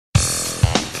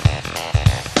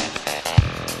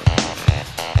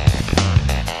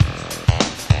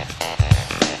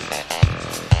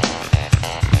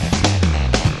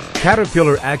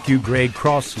Caterpillar AccuGrade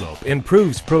Cross Slope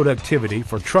improves productivity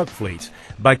for truck fleets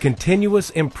by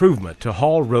continuous improvement to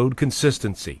haul road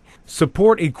consistency.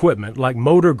 Support equipment like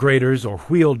motor graders or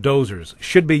wheel dozers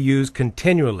should be used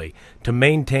continually to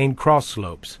maintain cross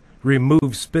slopes,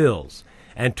 remove spills,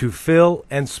 and to fill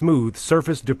and smooth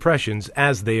surface depressions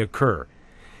as they occur.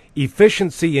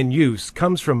 Efficiency in use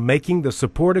comes from making the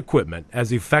support equipment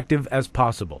as effective as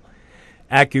possible.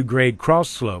 AccuGrade Cross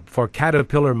Slope for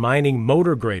Caterpillar mining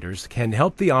motor graders can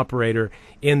help the operator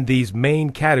in these main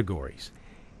categories: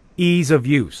 ease of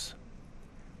use,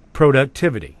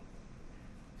 productivity,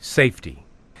 safety.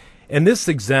 In this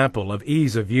example of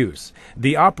ease of use,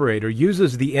 the operator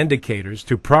uses the indicators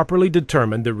to properly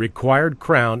determine the required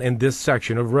crown in this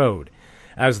section of road.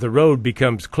 As the road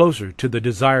becomes closer to the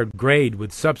desired grade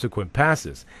with subsequent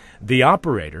passes, the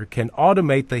operator can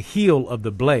automate the heel of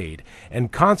the blade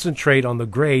and concentrate on the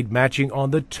grade matching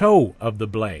on the toe of the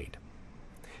blade.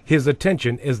 His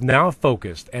attention is now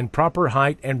focused, and proper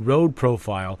height and road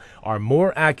profile are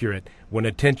more accurate when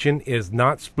attention is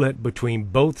not split between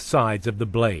both sides of the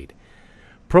blade.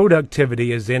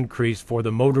 Productivity is increased for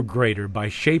the motor grader by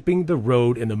shaping the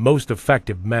road in the most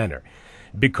effective manner.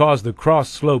 Because the cross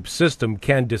slope system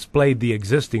can display the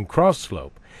existing cross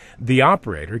slope, the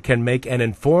operator can make an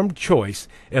informed choice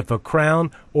if a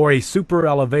crown or a super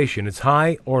elevation is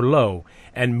high or low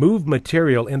and move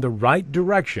material in the right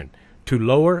direction to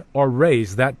lower or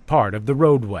raise that part of the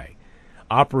roadway.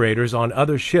 Operators on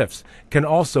other shifts can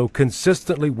also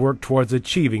consistently work towards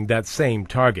achieving that same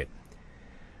target.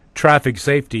 Traffic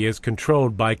safety is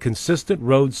controlled by consistent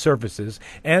road surfaces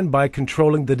and by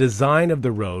controlling the design of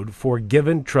the road for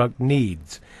given truck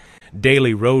needs.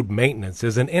 Daily road maintenance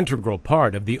is an integral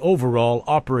part of the overall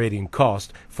operating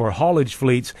cost for haulage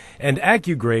fleets, and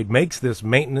AccuGrade makes this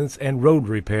maintenance and road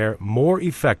repair more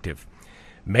effective.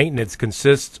 Maintenance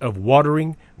consists of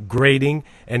watering, grading,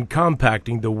 and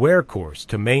compacting the wear course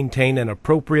to maintain an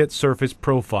appropriate surface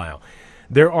profile.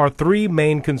 There are three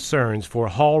main concerns for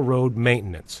haul road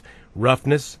maintenance: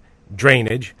 roughness,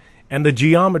 drainage, and the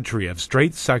geometry of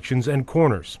straight sections and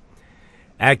corners.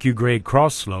 AccuGrade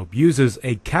Cross Slope uses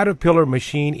a Caterpillar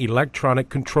machine electronic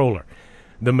controller,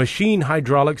 the machine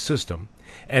hydraulic system,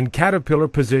 and Caterpillar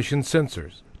position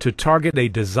sensors to target a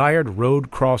desired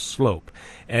road cross slope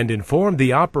and inform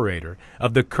the operator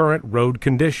of the current road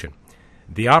condition.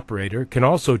 The operator can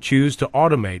also choose to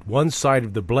automate one side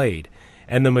of the blade,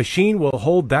 and the machine will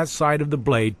hold that side of the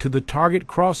blade to the target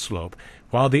cross slope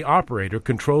while the operator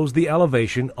controls the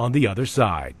elevation on the other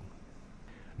side.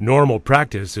 Normal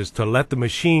practice is to let the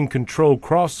machine control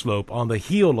cross slope on the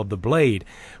heel of the blade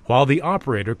while the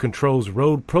operator controls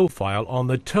road profile on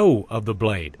the toe of the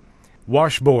blade.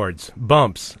 Washboards,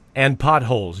 bumps, and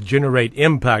potholes generate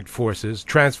impact forces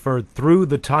transferred through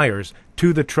the tires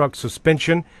to the truck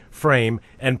suspension, frame,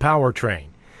 and powertrain.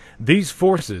 These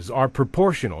forces are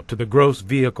proportional to the gross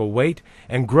vehicle weight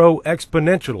and grow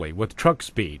exponentially with truck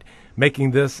speed,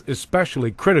 making this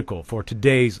especially critical for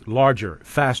today's larger,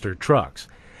 faster trucks.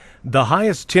 The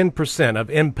highest 10% of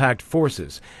impact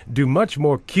forces do much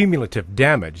more cumulative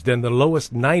damage than the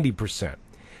lowest 90%.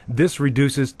 This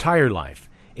reduces tire life,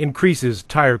 increases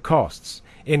tire costs,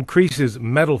 increases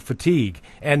metal fatigue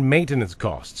and maintenance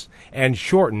costs, and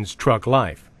shortens truck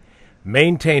life.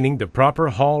 Maintaining the proper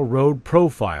haul road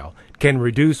profile can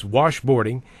reduce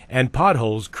washboarding and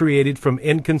potholes created from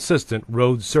inconsistent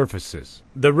road surfaces.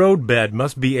 The roadbed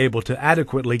must be able to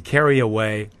adequately carry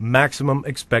away maximum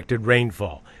expected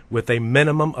rainfall with a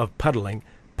minimum of puddling,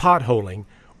 potholing,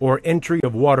 or entry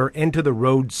of water into the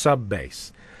road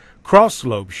subbase. Cross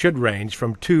slope should range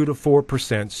from 2 to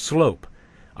 4% slope.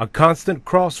 A constant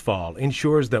crossfall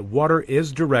ensures that water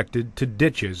is directed to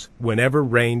ditches whenever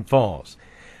rain falls.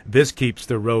 This keeps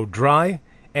the road dry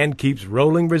and keeps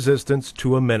rolling resistance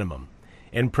to a minimum.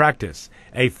 In practice,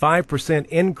 a 5%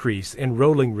 increase in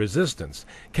rolling resistance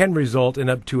can result in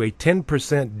up to a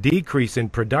 10% decrease in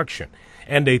production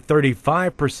and a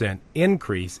 35%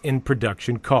 increase in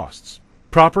production costs.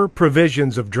 Proper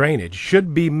provisions of drainage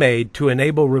should be made to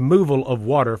enable removal of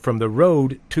water from the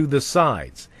road to the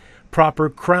sides. Proper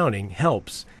crowning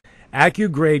helps.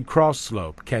 AccuGrade Cross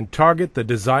Slope can target the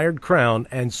desired crown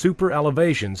and super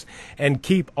elevations and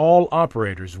keep all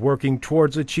operators working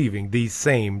towards achieving these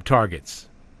same targets.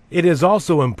 It is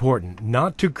also important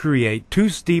not to create too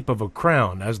steep of a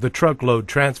crown as the truckload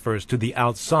transfers to the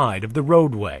outside of the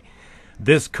roadway.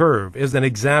 This curve is an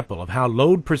example of how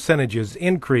load percentages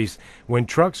increase when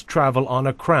trucks travel on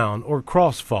a crown or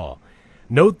crossfall.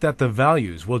 Note that the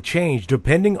values will change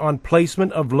depending on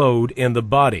placement of load in the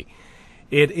body.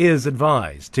 It is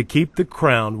advised to keep the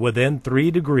crown within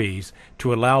 3 degrees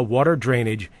to allow water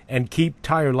drainage and keep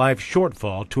tire life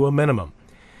shortfall to a minimum.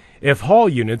 If haul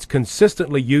units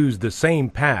consistently use the same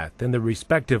path in the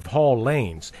respective haul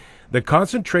lanes, the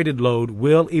concentrated load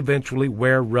will eventually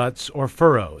wear ruts or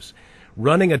furrows.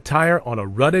 Running a tire on a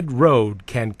rutted road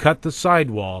can cut the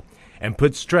sidewall and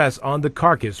put stress on the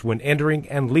carcass when entering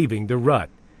and leaving the rut.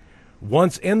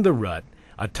 Once in the rut,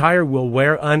 a tire will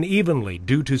wear unevenly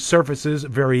due to surfaces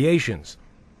variations.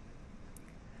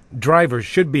 Drivers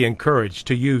should be encouraged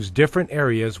to use different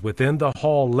areas within the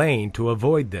haul lane to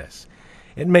avoid this.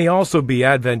 It may also be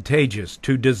advantageous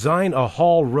to design a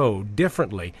haul road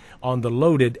differently on the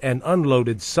loaded and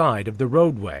unloaded side of the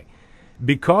roadway.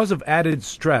 Because of added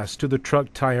stress to the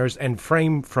truck tires and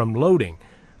frame from loading,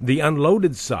 the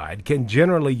unloaded side can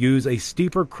generally use a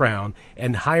steeper crown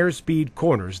and higher speed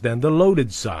corners than the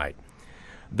loaded side.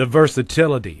 The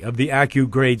versatility of the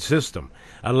AccuGrade system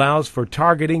allows for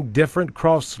targeting different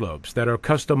cross slopes that are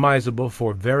customizable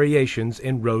for variations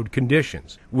in road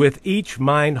conditions. With each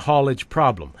mine haulage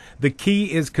problem, the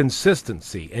key is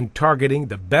consistency in targeting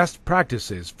the best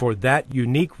practices for that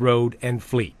unique road and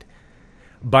fleet.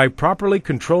 By properly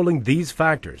controlling these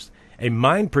factors, a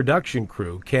mine production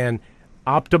crew can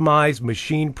optimize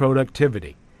machine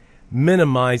productivity,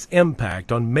 minimize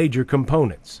impact on major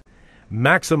components,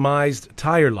 maximize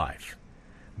tire life,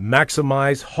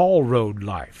 maximize haul road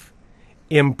life,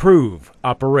 improve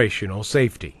operational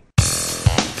safety.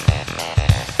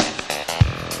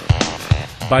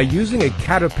 By using a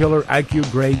Caterpillar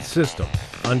AccuGrade system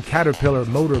on Caterpillar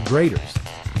motor graders,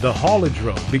 the haulage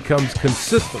road becomes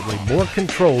consistently more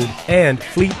controlled and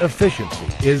fleet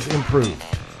efficiency is improved.